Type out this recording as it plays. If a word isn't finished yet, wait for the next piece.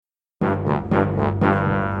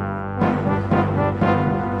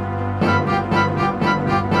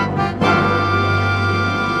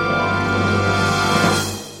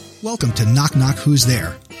welcome to Knock Knock Who's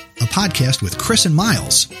There, a podcast with Chris and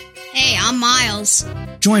Miles. Hey, I'm Miles.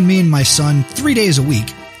 Join me and my son 3 days a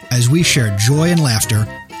week as we share joy and laughter,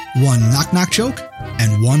 one knock-knock joke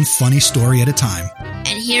and one funny story at a time.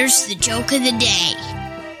 And here's the joke of the day.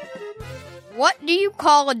 What do you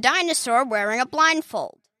call a dinosaur wearing a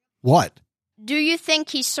blindfold? What? Do you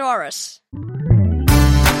think he saw us?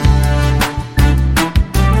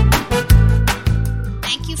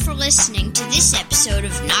 Thank you for listening to this episode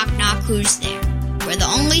of Knock Knock Who's There, where the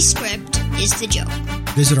only script is the joke.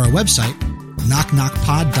 Visit our website,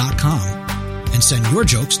 knockknockpod.com, and send your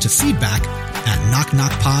jokes to feedback at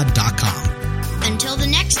knockknockpod.com. Until the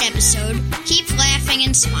next episode, keep laughing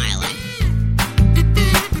and smiling.